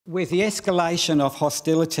With the escalation of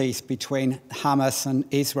hostilities between Hamas and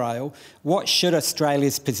Israel, what should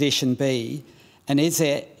Australia's position be, and is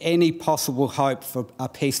there any possible hope for a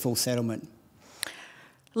peaceful settlement?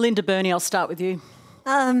 Linda Burney, I'll start with you.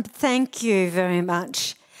 Thank you very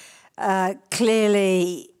much.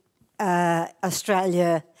 Clearly,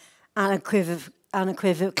 Australia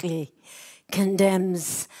unequivocally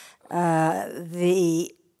condemns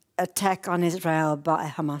the attack on Israel by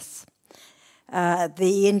Hamas.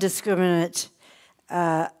 The indiscriminate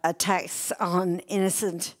attacks on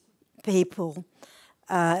innocent people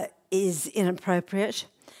is inappropriate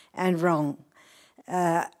and wrong.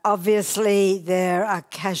 Obviously, there are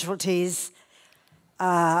casualties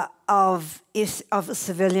of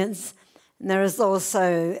civilians, and there is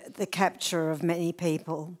also the capture of many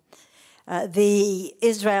people.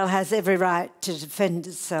 Israel has every right to defend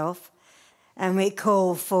itself, and we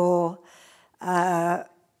call for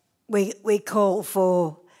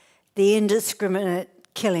the indiscriminate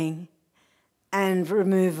killing and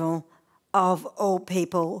removal of all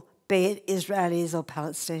people, be it Israelis or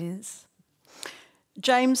Palestinians.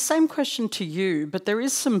 James, same question to you, but there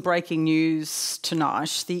is some breaking news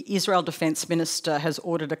tonight. The Israel Defence Minister has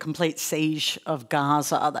ordered a complete siege of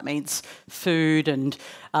Gaza. That means food and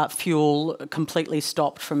fuel completely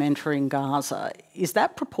stopped from entering Gaza. Is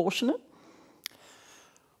that proportionate?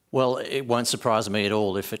 Well, it won't surprise me at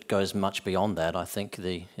all if it goes much beyond that. I think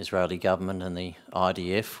the Israeli government and the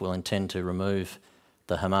IDF will intend to remove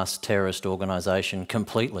the Hamas terrorist organisation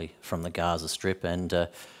completely from the Gaza Strip and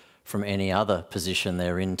from any other position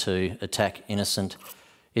they're in to attack innocent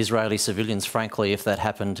Israeli civilians. Frankly, if that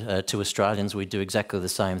happened to Australians, we'd do exactly the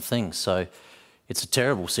same thing. So it's a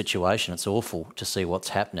terrible situation. It's awful to see what's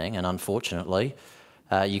happening, and unfortunately,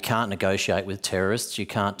 you can't negotiate with terrorists, you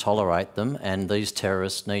can't tolerate them, and these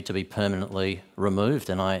terrorists need to be permanently removed,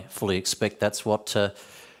 and I fully expect that's what the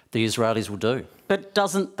Israelis will do. But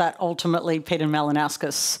doesn't that ultimately, Peter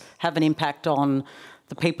Malinauskas, have an impact on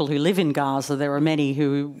the people who live in Gaza? There are many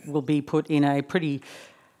who will be put in a pretty,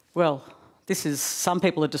 well, some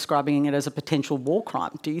people are describing it as a potential war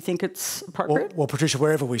crime. Do you think it's appropriate? Well, Patricia,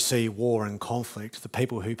 wherever we see war and conflict, the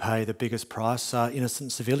people who pay the biggest price are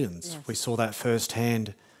innocent civilians. Yes. We saw that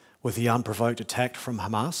firsthand with the unprovoked attack from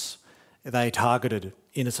Hamas. They targeted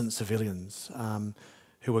innocent civilians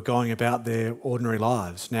who were going about their ordinary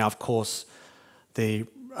lives. Now, of course, the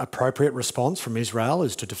appropriate response from Israel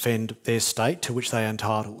is to defend their state to which they are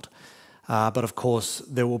entitled. But of course,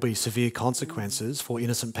 there will be severe consequences for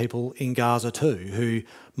innocent people in Gaza too, who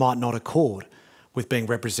might not accord with being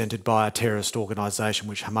represented by a terrorist organisation,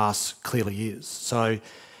 which Hamas clearly is. So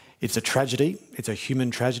it's a tragedy, it's a human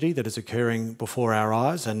tragedy that is occurring before our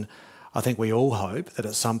eyes, and I think we all hope that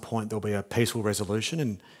at some point there'll be a peaceful resolution.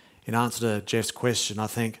 And in answer to Jeff's question, I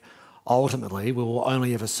think ultimately we will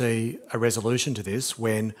only ever see a resolution to this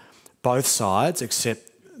when both sides accept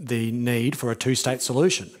the need for a two-state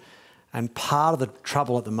solution. And part of the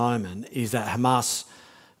trouble at the moment is that Hamas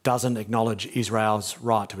doesn't acknowledge Israel's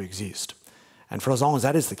right to exist. And for as long as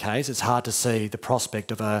that is the case, it's hard to see the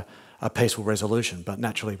prospect of a peaceful resolution, but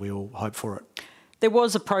naturally we all hope for it. There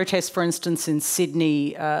was a protest, for instance, in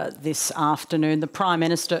Sydney this afternoon. The Prime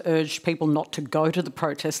Minister urged people not to go to the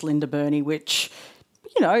protest, Linda Burney, which,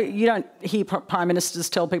 you know, you don't hear Prime Ministers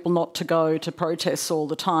tell people not to go to protests all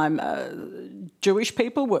the time. Jewish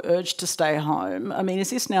people were urged to stay home. I mean, is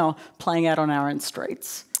this now playing out on our own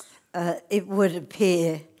streets? It would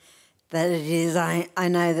appear that it is. I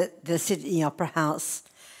know that the Sydney Opera House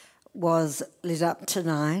was lit up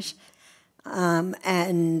tonight,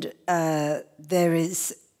 and there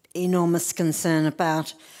is enormous concern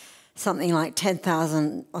about something like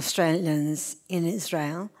 10,000 Australians in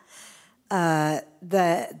Israel.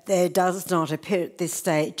 There does not appear at this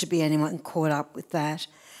stage to be anyone caught up with that.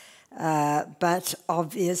 But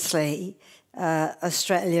obviously,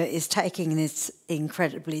 Australia is taking this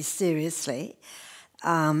incredibly seriously.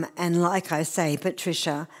 And like I say,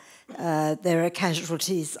 Patricia, there are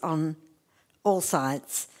casualties on all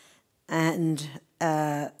sides. And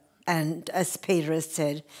as Peter has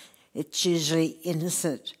said, it's usually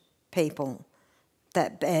innocent people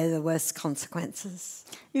that bear the worst consequences.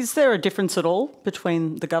 Is there a difference at all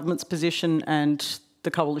between the government's position and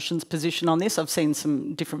the coalition's position on this? I've seen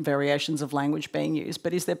some different variations of language being used,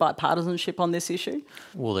 but is there bipartisanship on this issue?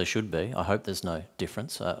 Well, there should be. I hope there's no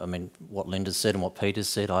difference. I mean, what Linda said and what Peter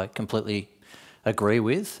said, I completely agree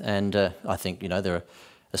with. And I think, you know, there are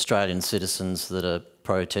Australian citizens that are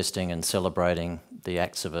protesting and celebrating the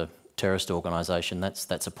acts of a terrorist organisation.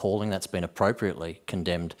 That's appalling. That's been appropriately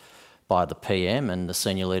condemned by the PM and the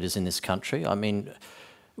senior leaders in this country. I mean,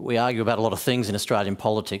 We argue about a lot of things in Australian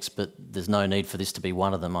politics, but there's no need for this to be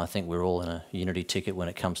one of them. I think we're all in a unity ticket when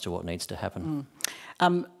it comes to what needs to happen.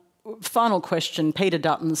 Final question. Peter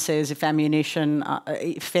Dutton says if ammunition,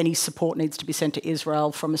 if any support needs to be sent to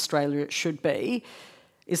Israel from Australia, it should be.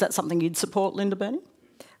 Is that something you'd support, Linda Burney?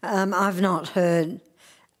 I've not heard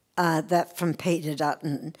that from Peter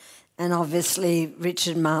Dutton. And obviously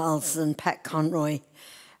Richard Marles and Pat Conroy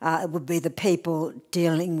would be the people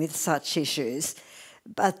dealing with such issues.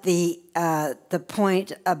 But the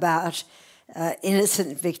point about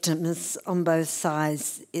innocent victims on both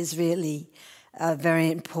sides is really very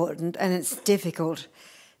important, and it's difficult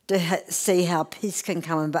to see how peace can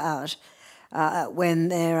come about when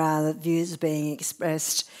there are views being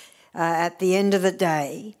expressed. At the end of the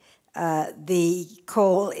day, the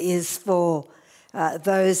call is for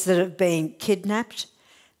those that have been kidnapped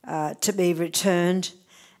to be returned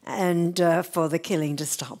and for the killing to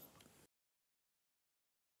stop.